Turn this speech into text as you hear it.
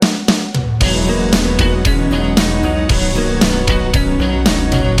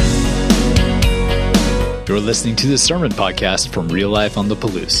You're listening to the Sermon Podcast from Real Life on the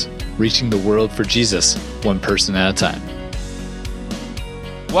Palouse, reaching the world for Jesus, one person at a time.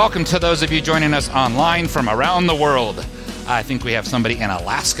 Welcome to those of you joining us online from around the world. I think we have somebody in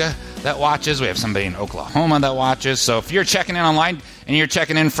Alaska that watches. We have somebody in Oklahoma that watches. So if you're checking in online and you're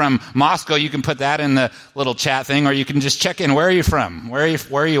checking in from Moscow, you can put that in the little chat thing, or you can just check in. Where are you from? Where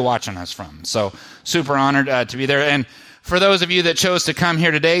are you watching us from? So super honored to be there. And for those of you that chose to come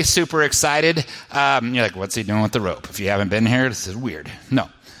here today, super excited. You're like, what's he doing with the rope? If you haven't been here, this is weird. No.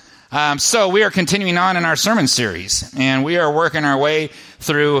 So we are continuing on in our sermon series, and we are working our way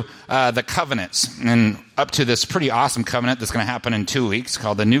through the covenants and up to this pretty awesome covenant that's going to happen in 2 weeks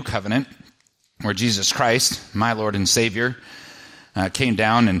called the New Covenant, where Jesus Christ, my Lord and Savior, came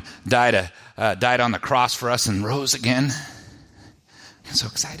down and died on the cross for us and rose again. I'm so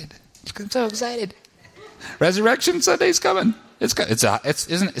excited. I'm so excited. Resurrection Sunday's coming.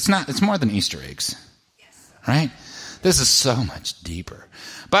 It's more than Easter eggs, right? This is so much deeper.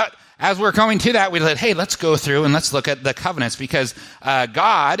 But as we're coming to that, we said, hey, let's go through and let's look at the covenants, because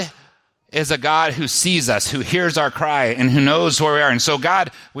God is a God who sees us, who hears our cry, and who knows where we are. And so God,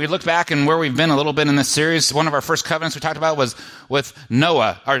 we look back and where we've been a little bit in this series. One of our first covenants we talked about was with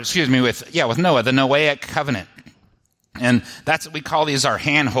Noah, with Noah, the Noahic covenant. And that's what we call these our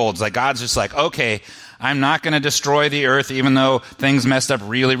handholds. Like God's just like, okay, I'm not going to destroy the earth even though things messed up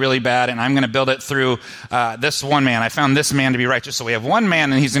really, really bad, and I'm going to build it through this one man. I found this man to be righteous. So we have one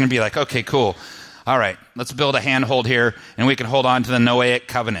man, and he's going to be like, okay, cool. All right, let's build a handhold here, and we can hold on to the Noahic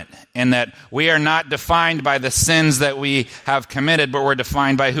covenant. And that we are not defined by the sins that we have committed, but we're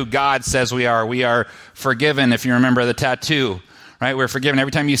defined by who God says we are. We are forgiven, if you remember the tattoo. Right, we're forgiven.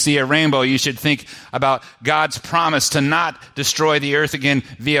 Every time you see a rainbow, you should think about God's promise to not destroy the earth again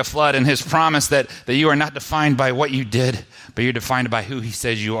via flood, and his promise that you are not defined by what you did, but you're defined by who he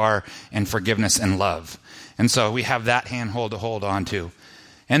says you are, and forgiveness and love. And so we have that handhold to hold on to.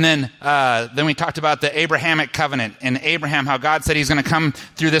 And then we talked about the Abrahamic covenant, and Abraham, how God said he's going to come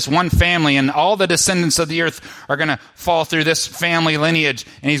through this one family, and all the descendants of the earth are going to fall through this family lineage,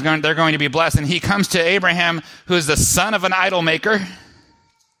 and they're going to be blessed. And he comes to Abraham, who is the son of an idol maker, and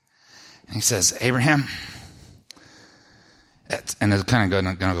he says, Abraham, and it's kind of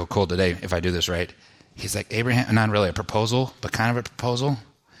going to go cold today if I do this right. He's like, Abraham, not really a proposal, but kind of a proposal.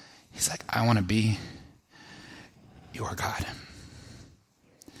 He's like, I want to be your God.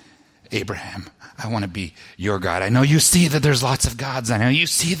 Abraham, I want to be your God. I know you see that there's lots of gods. I know you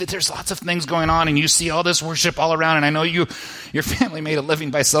see that there's lots of things going on, and you see all this worship all around, and I know your family made a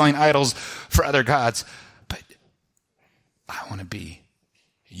living by selling idols for other gods, but I want to be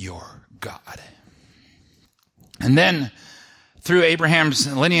your God. And then through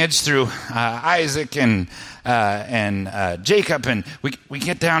Abraham's lineage, through Isaac and Jacob, and we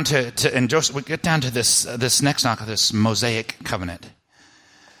get down to and Joseph, we get down to this next knock of this Mosaic covenant.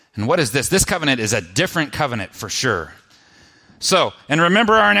 And what is this? This covenant is a different covenant for sure. So, and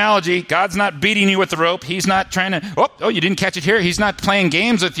remember our analogy, God's not beating you with the rope. He's not trying to, you didn't catch it here. He's not playing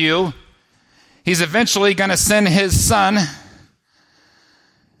games with you. He's eventually going to send his son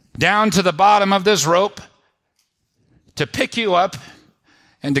down to the bottom of this rope to pick you up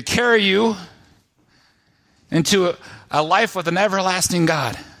and to carry you into a life with an everlasting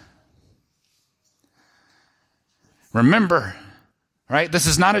God. Remember, right? This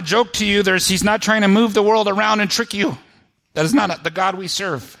is not a joke to you. He's not trying to move the world around and trick you. That is not the God we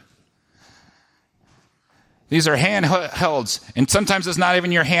serve. These are handhelds, and sometimes it's not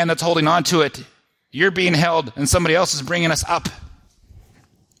even your hand that's holding on to it. You're being held, and somebody else is bringing us up.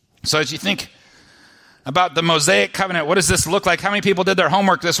 So as you think about the Mosaic covenant, what does this look like? How many people did their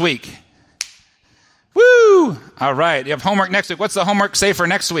homework this week? Woo! All right, you have homework next week. What's the homework say for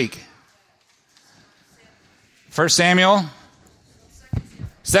next week? 1 Samuel?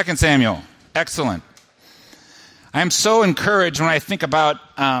 2 Samuel. Excellent. I am so encouraged when I think about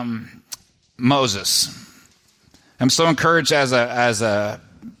Moses. I'm so encouraged as a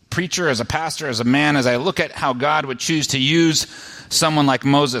preacher, as a pastor, as a man, as I look at how God would choose to use someone like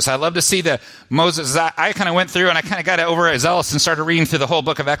Moses. I love to see the Moses. I kind of went through and I kind of got overzealous and started reading through the whole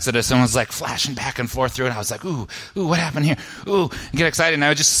book of Exodus and was like flashing back and forth through it. I was like, ooh, what happened here? Ooh, and get excited. And I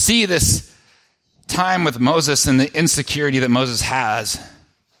would just see this time with Moses and the insecurity that Moses has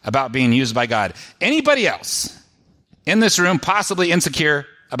about being used by God. Anybody else in this room possibly insecure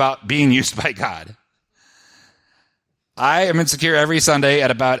about being used by God? I am insecure every Sunday at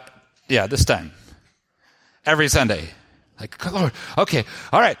about, this time. Every Sunday. Like, Lord, okay,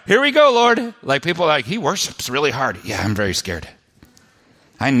 all right, here we go, Lord. Like people are like, he worships really hard. Yeah, I'm very scared.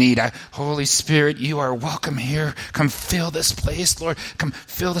 Holy Spirit, you are welcome here. Come fill this place, Lord. Come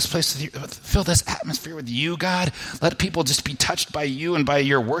fill this place with you, fill this atmosphere with you, God. Let people just be touched by you and by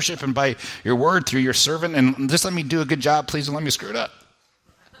your worship and by your word through your servant. And just let me do a good job, please, and let me screw it up.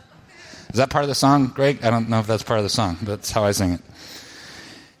 Is that part of the song, Greg? I don't know if that's part of the song, but that's how I sing it.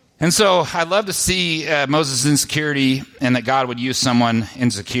 And so I'd love to see Moses' insecurity and that God would use someone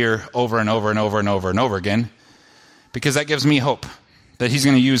insecure over and over and over and over and over again, because that gives me hope that he's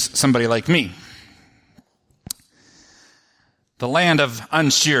going to use somebody like me. The land of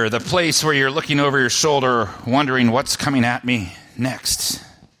unsure, the place where you're looking over your shoulder, wondering what's coming at me next.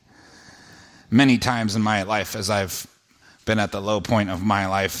 Many times in my life, as I've been at the low point of my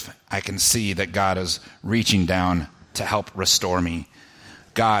life, I can see that God is reaching down to help restore me.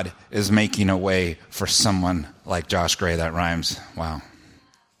 God is making a way for someone like Josh Gray. That rhymes. Wow.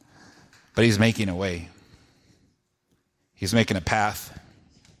 But he's making a way. He's making a path.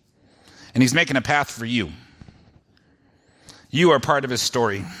 And he's making a path for you. You are part of his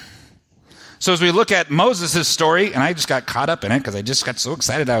story. So as we look at Moses' story, and I just got caught up in it because I just got so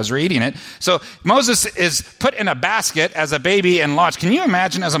excited I was reading it. So Moses is put in a basket as a baby and launched. Can you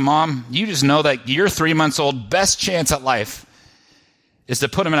imagine as a mom, you just know that your 3 months old best chance at life is to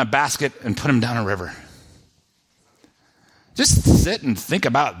put him in a basket and put him down a river. Just sit and think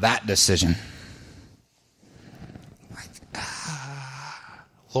about that decision.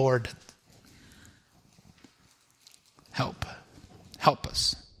 Lord, help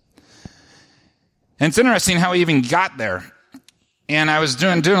us. And it's interesting how he even got there. And I was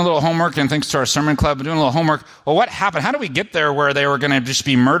doing a little homework, and thanks to our sermon club, doing a little homework. Well, what happened? How did we get there where they were going to just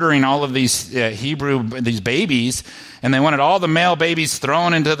be murdering all of these these babies, and they wanted all the male babies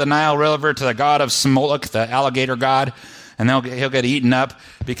thrown into the Nile River to the god of Moloch, the alligator god, and he'll get eaten up?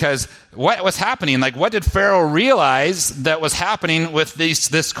 Because what was happening? Like, what did Pharaoh realize that was happening with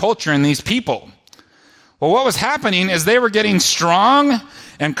this culture and these people? Well, what was happening is they were getting strong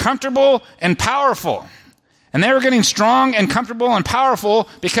and comfortable and powerful. And they were getting strong and comfortable and powerful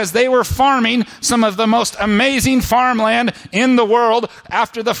because they were farming some of the most amazing farmland in the world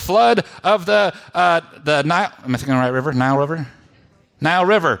after the flood of the Nile. Am I thinking the right river? Nile River? Nile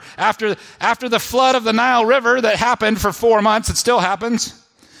River. After the flood of the Nile River that happened for 4 months, it still happens,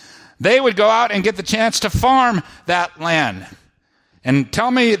 they would go out and get the chance to farm that land. And tell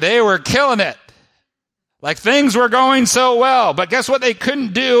me they were killing it. Like things were going so well. But guess what they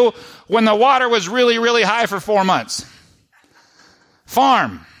couldn't do when the water was really, really high for 4 months?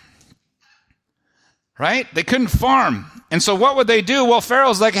 Farm. Right? They couldn't farm. And so what would they do? Well,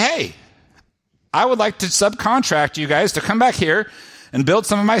 Pharaoh's like, hey, I would like to subcontract you guys to come back here and build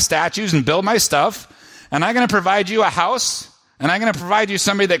some of my statues and build my stuff. And I'm going to provide you a house. And I'm going to provide you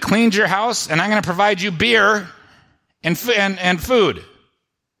somebody that cleans your house. And I'm going to provide you beer and food.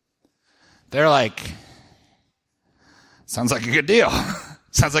 They're like, sounds like a good deal.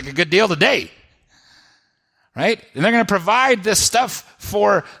 Sounds like a good deal today. Right? And they're going to provide this stuff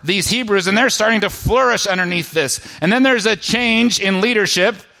for these Hebrews, and they're starting to flourish underneath this. And then there's a change in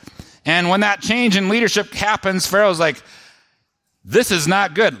leadership. And when that change in leadership happens, Pharaoh's like, this is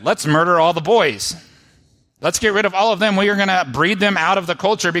not good. Let's murder all the boys. Let's get rid of all of them. We are going to breed them out of the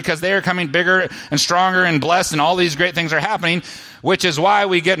culture because they are coming bigger and stronger and blessed, and all these great things are happening, which is why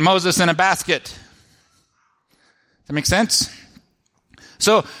we get Moses in a basket. That makes sense?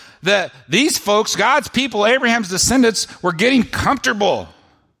 So these folks, God's people, Abraham's descendants, were getting comfortable.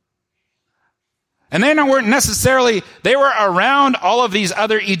 And they weren't necessarily, they were around all of these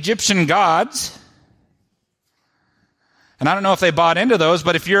other Egyptian gods. And I don't know if they bought into those,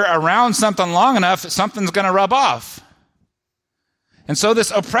 but if you're around something long enough, something's going to rub off. And so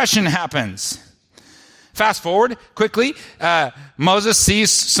this oppression happens. Fast forward quickly, Moses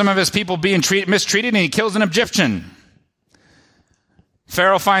sees some of his people being mistreated, and he kills an Egyptian.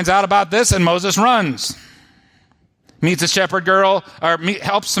 Pharaoh finds out about this, and Moses runs. Meets a shepherd girl, or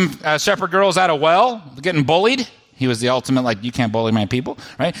helps some shepherd girls out of well, getting bullied. He was the ultimate, like, you can't bully my people,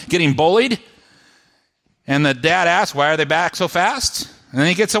 right? Getting bullied. And the dad asks, why are they back so fast? And then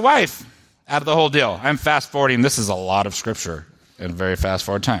he gets a wife out of the whole deal. I'm fast forwarding. This is a lot of scripture in a very fast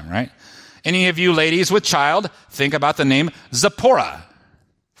forward time, right? Any of you ladies with child, think about the name Zipporah.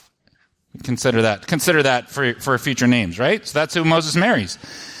 Consider that for future names, right? So that's who Moses marries.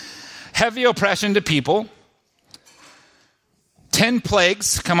 Heavy oppression to people. 10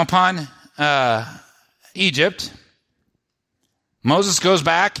 plagues come upon Egypt. Moses goes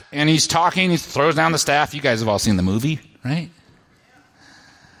back and he's talking. He throws down the staff. You guys have all seen the movie, right?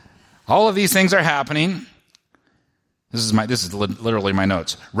 All of these things are happening. This is literally my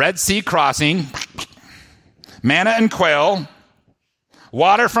notes. Red Sea crossing, manna and quail,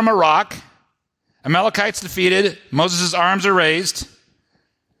 water from a rock, Amalekites defeated, Moses' arms are raised.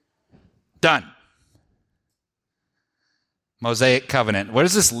 Done. Mosaic covenant. Where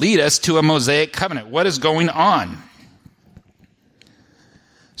does this lead us to a Mosaic covenant? What is going on?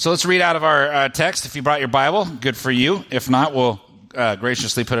 So let's read out of our text. If you brought your Bible, good for you. If not, we'll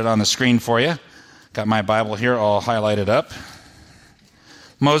graciously put it on the screen for you. Got my Bible here all highlighted up.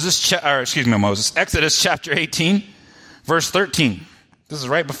 Exodus chapter 18, verse 13. This is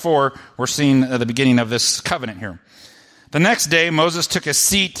right before we're seeing the beginning of this covenant here. The next day, Moses took a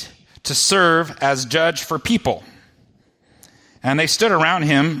seat to serve as judge for people. And they stood around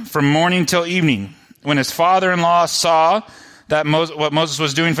him from morning till evening. When his father-in-law saw that what Moses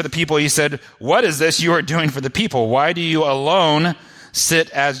was doing for the people, he said, "What is this you are doing for the people? Why do you alone sit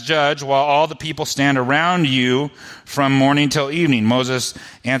as judge while all the people stand around you from morning till evening?" Moses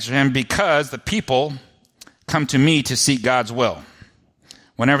answered him, "Because the people come to me to seek God's will.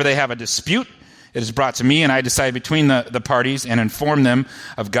 Whenever they have a dispute, it is brought to me, and I decide between the parties and inform them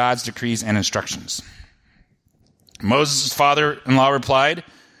of God's decrees and instructions." Moses' father-in-law replied,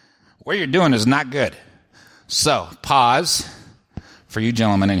 "What you're doing is not good." So, pause for you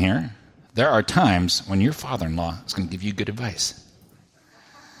gentlemen in here. There are times when your father-in-law is going to give you good advice.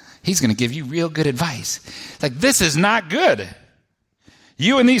 He's going to give you real good advice. Like, this is not good.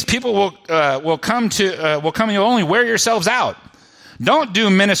 You and these people will come. You'll only wear yourselves out. Don't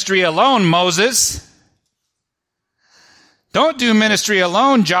do ministry alone, Moses. Don't do ministry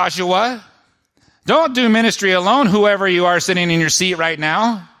alone, Joshua. Don't do ministry alone, whoever you are sitting in your seat right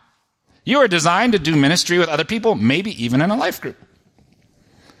now. You are designed to do ministry with other people, maybe even in a life group.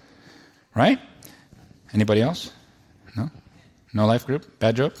 Right? Anybody else? No? No life group?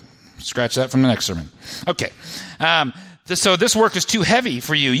 Bad joke? Scratch that from the next sermon. Okay. So this work is too heavy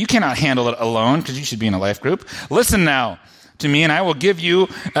for you. You cannot handle it alone because you should be in a life group. Listen now to me, and I will give you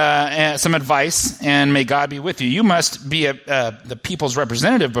some advice, and may God be with you. You must be the people's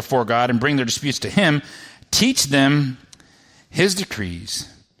representative before God and bring their disputes to him. Teach them his decrees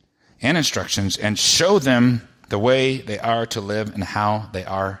and instructions and show them the way they are to live and how they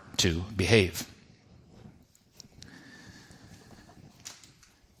are to behave.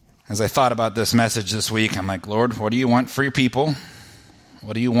 As I thought about this message this week, I'm like, Lord, what do you want for your people?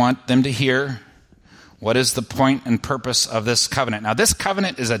 What do you want them to hear? What is the point and purpose of this covenant? Now, this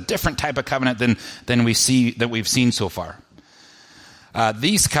covenant is a different type of covenant than we've seen so far.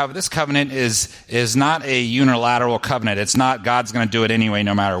 This covenant is not a unilateral covenant. It's not God's going to do it anyway,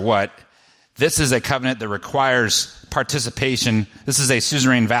 no matter what. This is a covenant that requires participation. This is a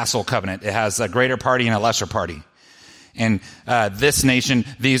suzerain vassal covenant. It has a greater party and a lesser party. And this nation,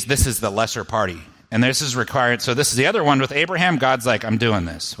 this is the lesser party. And this is required. So this is the other one with Abraham. God's like, I'm doing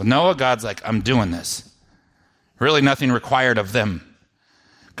this. With Noah, God's like, I'm doing this. Really nothing required of them.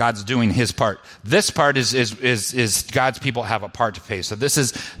 God's doing his part. This part is God's people have a part to pay. So this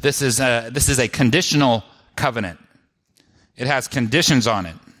is a conditional covenant. It has conditions on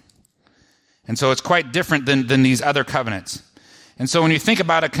it. And so it's quite different than these other covenants. And so when you think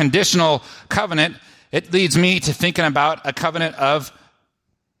about a conditional covenant, it leads me to thinking about a covenant of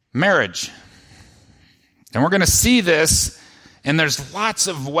marriage. And we're going to see this, and there's lots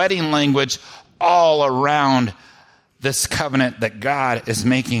of wedding language all around this covenant that God is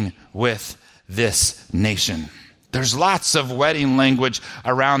making with this nation. There's lots of wedding language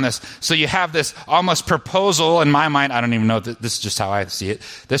around this. So you have this almost proposal in my mind. I don't even know, this is just how I see it.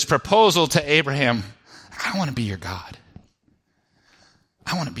 This proposal to Abraham, I want to be your God.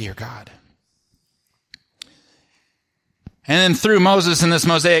 I want to be your God. And then through Moses and this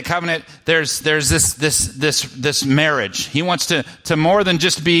Mosaic covenant, there's this marriage. He wants to more than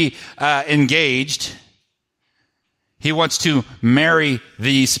just be engaged. He wants to marry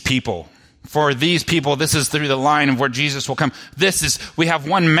these people. For these people, this is through the line of where Jesus will come. We have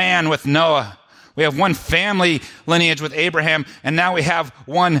one man with Noah. We have one family lineage with Abraham. And now we have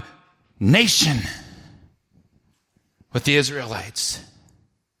one nation with the Israelites.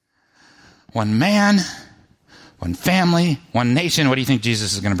 One man, one family, one nation. What do you think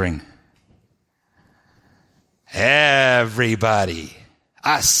Jesus is going to bring? Everybody.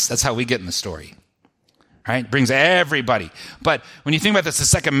 Us. That's how we get in the story. Right? Brings everybody. But when you think about this,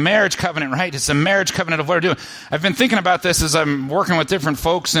 it's like a marriage covenant, right? It's a marriage covenant of what we're doing. I've been thinking about this as I'm working with different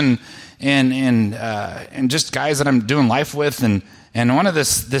folks and just guys that I'm doing life with. And one of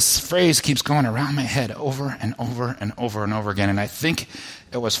this phrase keeps going around my head over and over and over and over again. And I think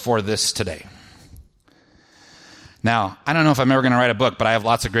it was for this today. Now, I don't know if I'm ever going to write a book, but I have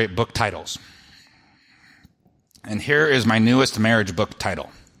lots of great book titles. And here is my newest marriage book title.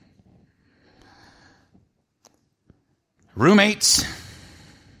 Roommates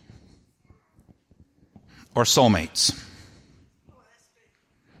or soulmates?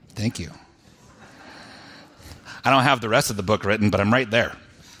 Thank you. I don't have the rest of the book written, but I'm right there.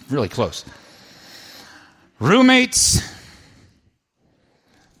 Really close. Roommates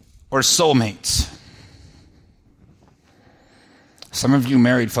or soulmates? Some of you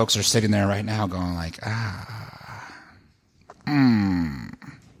married folks are sitting there right now going like, Am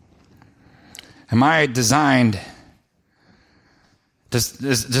I designed?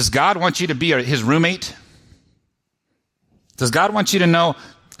 Does God want you to be his roommate? Does God want you to know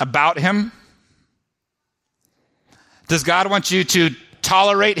about him? Does God want you to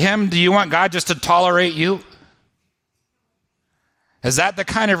tolerate him? Do you want God just to tolerate you? Is that the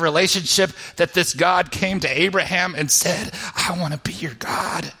kind of relationship that this God came to Abraham and said, I want to be your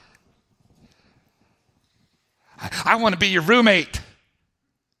God. I want to be your roommate.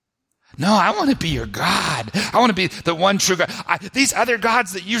 No, I want to be your God. I want to be the one true God. These other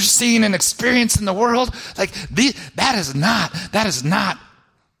gods that you're seeing and experiencing in the world,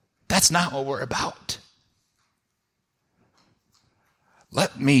 that's not what we're about.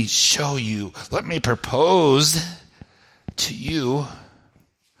 Let me show you, let me propose to you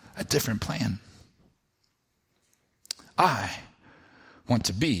a different plan. I want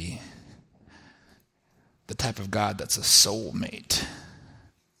to be the type of God that's a soulmate,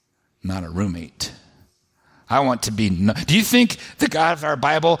 not a roommate. I want to be do you think the God of our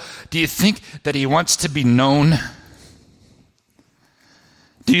Bible, do you think that he wants to be known?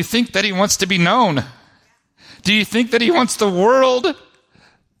 Do you think that he wants to be known? Do you think that he wants the world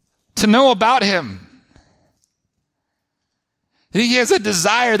to know about him? He has a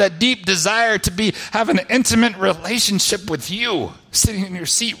desire, that deep desire to have an intimate relationship with you, sitting in your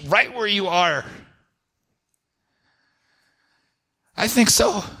seat right where you are. I think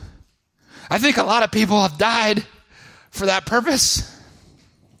so. I think a lot of people have died for that purpose.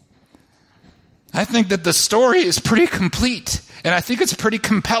 I think that the story is pretty complete, and I think it's pretty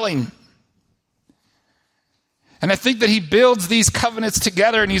compelling. And I think that he builds these covenants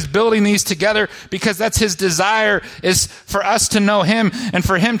together, and he's building these together because that's his desire, is for us to know him and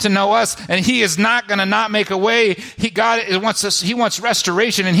for him to know us. And he is not going to not make a way. He wants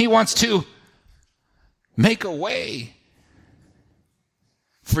restoration, and he wants to make a way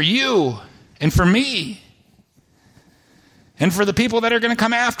for you and for me and for the people that are going to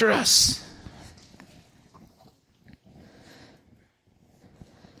come after us.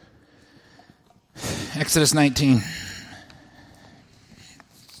 Exodus 19,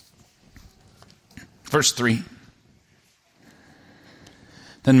 verse 3.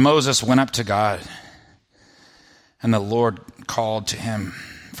 Then Moses went up to God, and the Lord called to him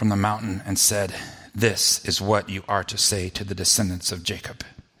from the mountain and said, "This is what you are to say to the descendants of Jacob,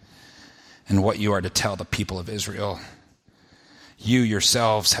 and what you are to tell the people of Israel. You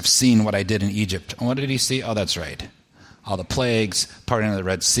yourselves have seen what I did in Egypt." And what did he see? Oh, that's right. All the plagues, parting of the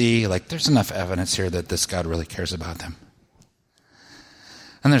Red Sea. There's enough evidence here that this God really cares about them.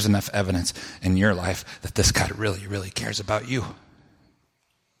 And there's enough evidence in your life that this God really, really cares about you.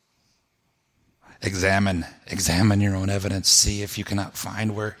 Examine your own evidence. See if you cannot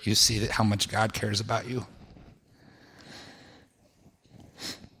find where you see how much God cares about you.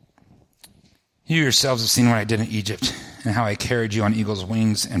 You yourselves have seen what I did in Egypt, and how I carried you on eagle's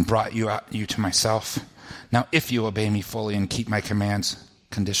wings and brought you to myself. Now, if you obey me fully and keep my commands,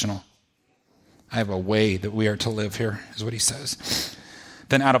 conditional. I have a way that we are to live here, is what he says.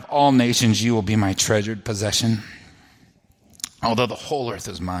 Then out of all nations you will be my treasured possession. Although the whole earth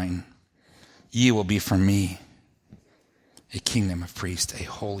is mine, ye will be for me a kingdom of priests, a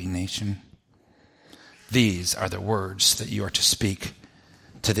holy nation. These are the words that you are to speak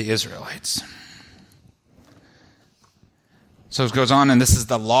to the Israelites. So it goes on, and this is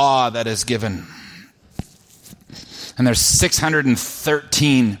the law that is given. And there's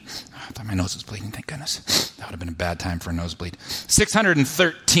 613. I thought my nose was bleeding, thank goodness. That would have been a bad time for a nosebleed.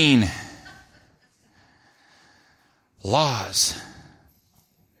 613 laws.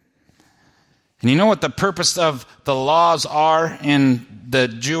 And you know what the purpose of the laws are in the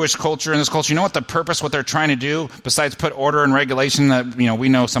Jewish culture, in this culture? You know what the purpose, what they're trying to do, besides put order and regulation? That, we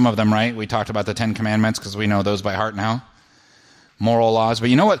know some of them, right? We talked about the 10 Commandments because we know those by heart now. Moral laws. But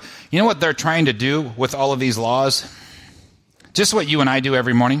you know what they're trying to do with all of these laws? Just what you and I do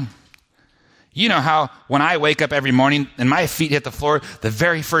every morning. You know how when I wake up every morning and my feet hit the floor, the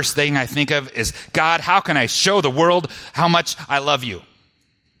very first thing I think of is, God, how can I show the world how much I love you?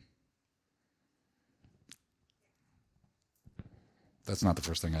 That's not the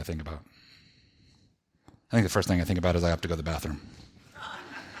first thing I think about. I think the first thing I think about is I have to go to the bathroom.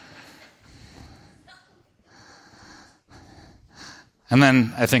 And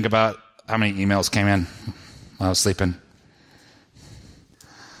then I think about how many emails came in while I was sleeping.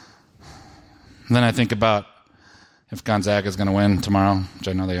 And then I think about if Gonzaga is going to win tomorrow, which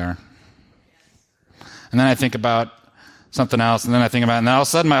I know they are. And then I think about something else, and then I think about it, and then all of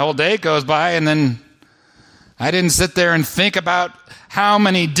a sudden my whole day goes by, and then I didn't sit there and think about how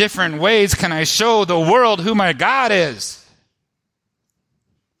many different ways can I show the world who my God is.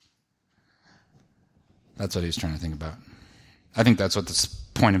 That's what he's trying to think about. I think that's what the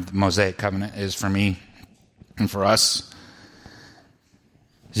point of the Mosaic covenant is for me and for us.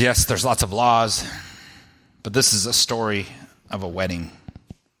 Yes, there's lots of laws, but this is a story of a wedding.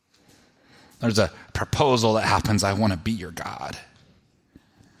 There's a proposal that happens, I want to be your God.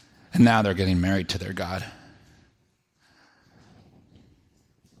 And now they're getting married to their God.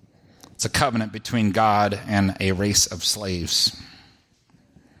 It's a covenant between God and a race of slaves.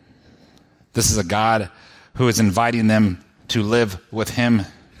 This is a God who is inviting them to live with him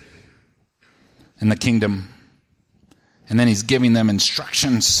in the kingdom. And then he's giving them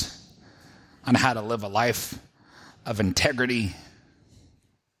instructions on how to live a life of integrity,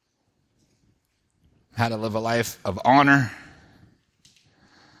 how to live a life of honor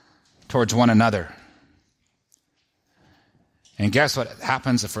towards one another. And guess what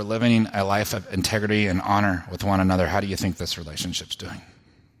happens if we're living a life of integrity and honor with one another? How do you think this relationship's doing?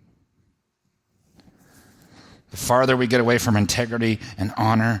 The farther we get away from integrity and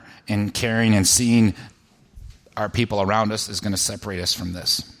honor and caring and seeing our people around us is going to separate us from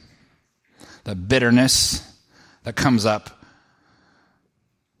this. The bitterness that comes up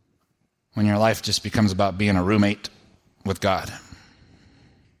when your life just becomes about being a roommate with God,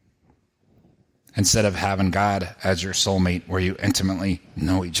 instead of having God as your soulmate where you intimately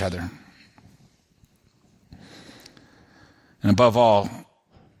know each other. And above all,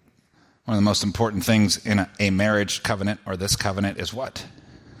 one of the most important things in a marriage covenant or this covenant is what?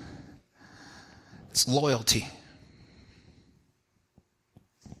 It's loyalty.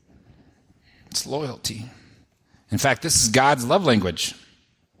 It's loyalty. In fact, this is God's love language.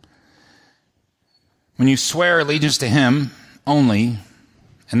 When you swear allegiance to him only,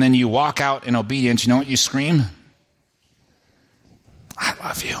 and then you walk out in obedience, you know what you scream? I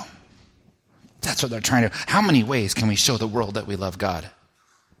love you. That's what they're trying to. How many ways can we show the world that we love God?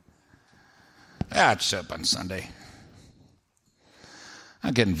 I'd show up on Sunday.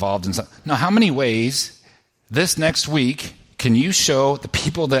 I'd get involved in something. No, how many ways this next week can you show the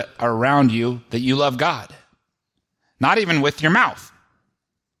people that are around you that you love God? Not even with your mouth.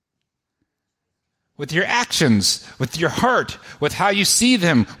 With your actions, with your heart, with how you see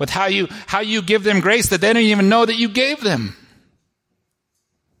them, with how you give them grace that they don't even know that you gave them.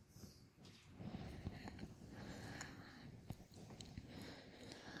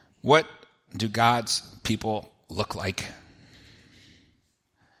 What do God's people look like?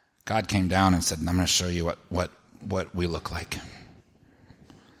 God came down and said, I'm going to show you what we look like.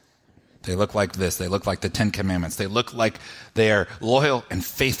 They look like this. They look like the Ten Commandments. They look like they are loyal and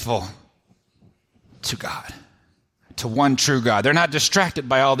faithful to God, to one true God. They're not distracted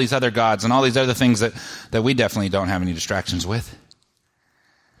by all these other gods and all these other things that we definitely don't have any distractions with.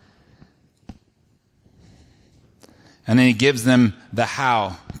 And then he gives them the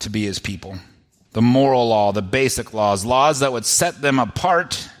how to be his people. The moral law, the basic laws that would set them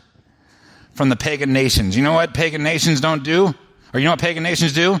apart from the pagan nations. You know what pagan nations don't do? Or you know what pagan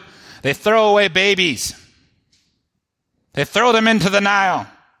nations do? They throw away babies. They throw them into the Nile.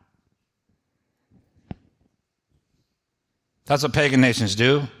 That's what pagan nations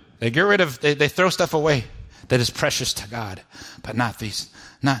do. They get rid of, they throw stuff away that is precious to God, but not this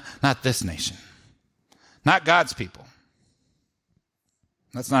nation. Not God's people.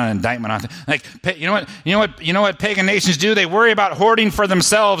 That's not an indictment on you know what pagan nations do? They worry about hoarding for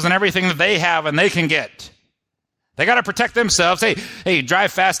themselves and everything that they have and they can get. They got to protect themselves. Hey,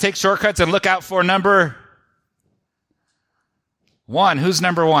 drive fast, take shortcuts, and look out for number one. Who's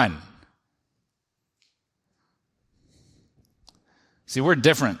number one? See, we're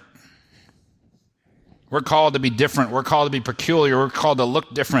different. We're called to be different. We're called to be peculiar. We're called to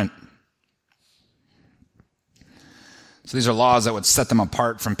look different. So these are laws that would set them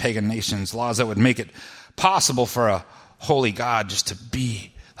apart from pagan nations, laws that would make it possible for a holy God just to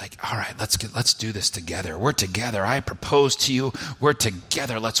be like, all right, let's do this together. We're together. I propose to you. We're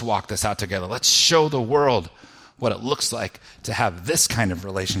together. Let's walk this out together. Let's show the world what it looks like to have this kind of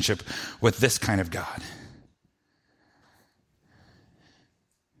relationship with this kind of God.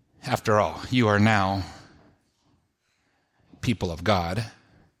 After all, you are now people of God,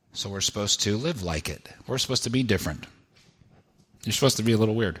 so we're supposed to live like it. We're supposed to be different. You're supposed to be a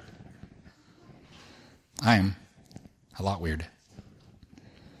little weird. I am a lot weird.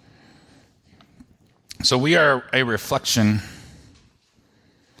 So we are a reflection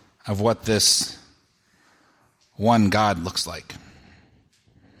of what this one God looks like.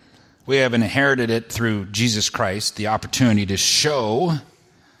 We have inherited it through Jesus Christ, the opportunity to show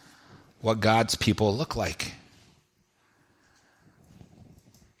what God's people look like.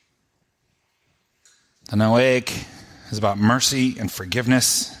 The Noahic is about mercy and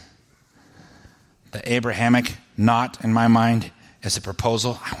forgiveness. The Abrahamic, not in my mind, is a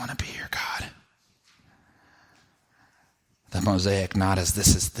proposal. I want to be your God. The Mosaic, not as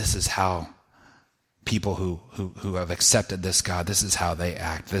this is how people who have accepted this God, this is how they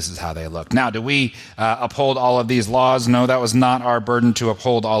act, this is how they look. Now, do we uphold all of these laws? No, that was not our burden to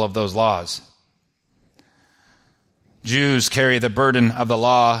uphold all of those laws. Jews carry the burden of the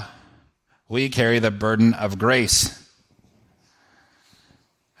law. We carry the burden of grace.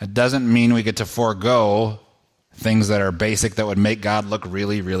 It doesn't mean we get to forego things that are basic that would make God look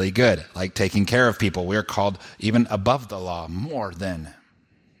really, really good, like taking care of people. We're called even above the law, more than.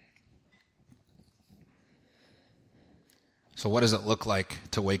 So what does it look like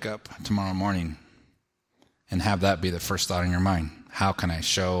to wake up tomorrow morning and have that be the first thought in your mind? How can I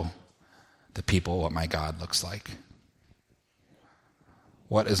show the people what my God looks like?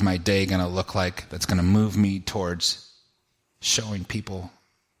 What is my day going to look like that's going to move me towards showing people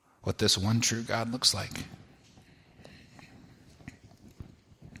what this one true God looks like?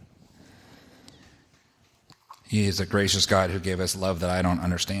 He is a gracious God who gave us love that I don't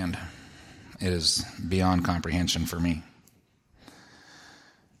understand. It is beyond comprehension for me.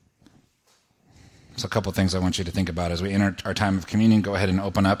 So a couple of things I want you to think about as we enter our time of communion. Go ahead and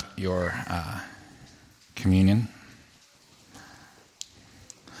open up your communion.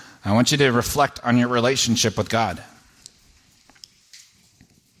 I want you to reflect on your relationship with God.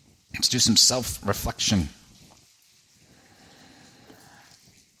 Let's do some self-reflection.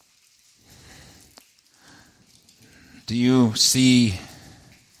 Do you see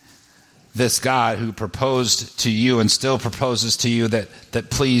this God who proposed to you and still proposes to you that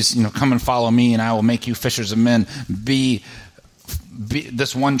please, come and follow me and I will make you fishers of men? Be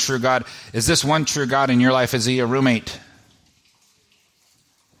this one true God. Is this one true God in your life? Is he a roommate?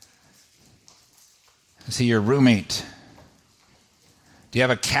 Is he your roommate? Do you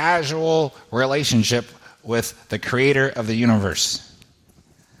have a casual relationship with the creator of the universe?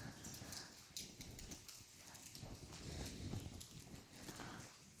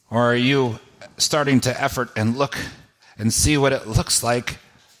 Or are you starting to effort and look and see what it looks like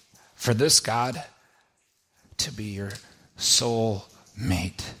for this God to be your soul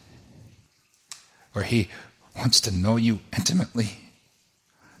mate? Where he wants to know you intimately.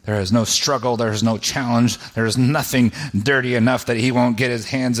 There is no struggle, there is no challenge, there is nothing dirty enough that he won't get his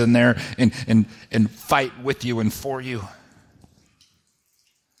hands in there and fight with you and for you.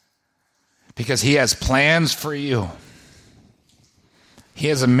 Because he has plans for you. He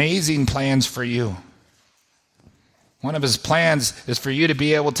has amazing plans for you. One of his plans is for you to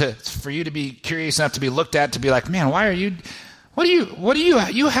be curious enough to be looked at, to be like, man, what do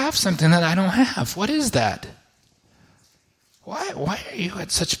you have something that I don't have? What is that? Why are you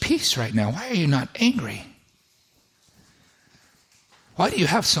at such peace right now? Why are you not angry? Why do you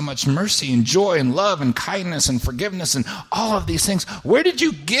have so much mercy and joy and love and kindness and forgiveness and all of these things? Where did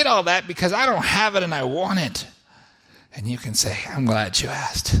you get all that? Because I don't have it and I want it. And you can say, I'm glad you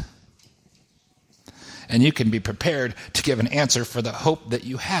asked. And you can be prepared to give an answer for the hope that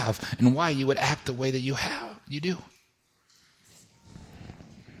you have and why you would act the way that you do.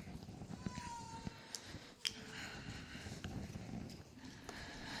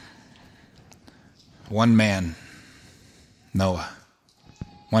 One man, Noah.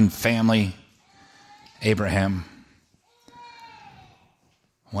 One family, Abraham.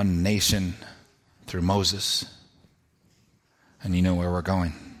 One nation through Moses. And you know where we're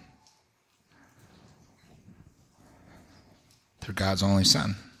going. Through God's only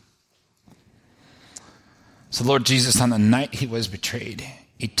Son. So Lord Jesus, on the night he was betrayed,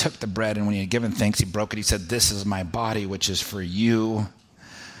 he took the bread, and when he had given thanks, he broke it. He said, this is my body, which is for you.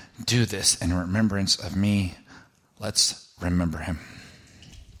 Do this in remembrance of me. Let's remember him.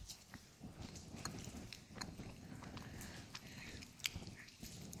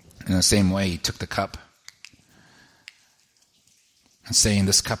 In the same way, he took the cup and saying,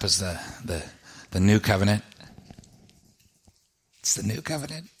 this cup is the new covenant. It's the new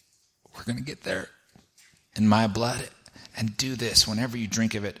covenant. We're going to get there in my blood. And do this whenever you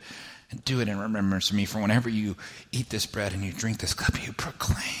drink of it. And do it in remembrance of me. For whenever you eat this bread and you drink this cup, you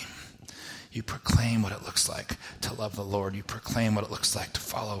proclaim. You proclaim what it looks like to love the Lord. You proclaim what it looks like to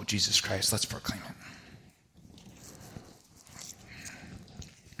follow Jesus Christ. Let's proclaim it.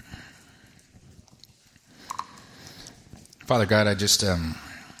 Father God, I just, I'm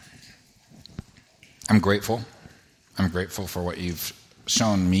grateful. I'm grateful for what you've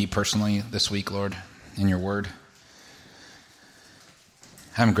shown me personally this week, Lord, in your word.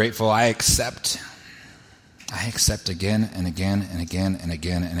 I'm grateful. I accept again and again and again and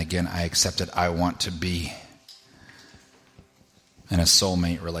again and again. I accept it. I want to be in a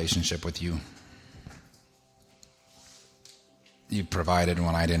soulmate relationship with you. You provided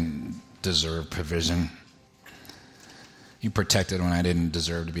when I didn't deserve provision. You protected when I didn't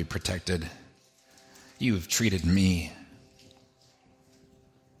deserve to be protected. You've treated me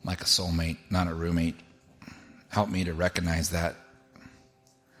like a soulmate, not a roommate. Help me to recognize that.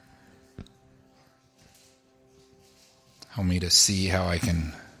 Help me to see how I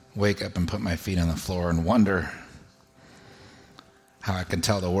can wake up and put my feet on the floor and wonder how I can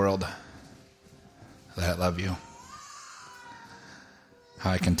tell the world that I love you.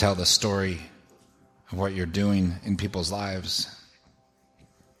 How I can tell the story of what you're doing in people's lives.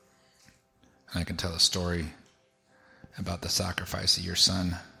 And I can tell a story about the sacrifice of your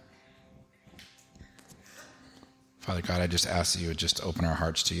son. Father God, I just ask that you would just open our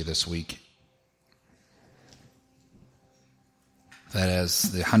hearts to you this week. That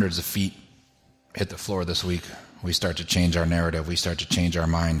as the hundreds of feet hit the floor this week, we start to change our narrative. We start to change our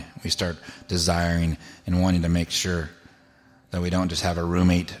mind. We start desiring and wanting to make sure that we don't just have a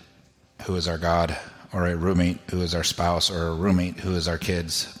roommate who is our God, or a roommate who is our spouse, or a roommate who is our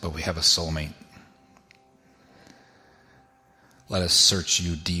kids, but we have a soulmate. Let us search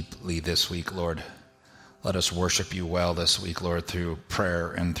you deeply this week, Lord. Let us worship you well this week, Lord, through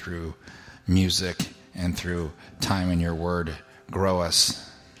prayer and through music and through time in your word. Grow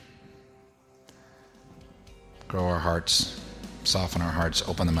us. Grow our hearts. Soften our hearts.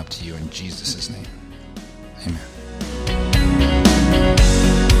 Open them up to you in Jesus' name. Amen.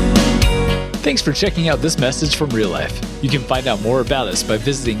 Thanks for checking out this message from Real Life. You can find out more about us by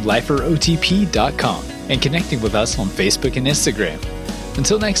visiting liferotp.com and connecting with us on Facebook and Instagram.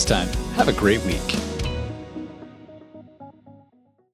 Until next time, have a great week.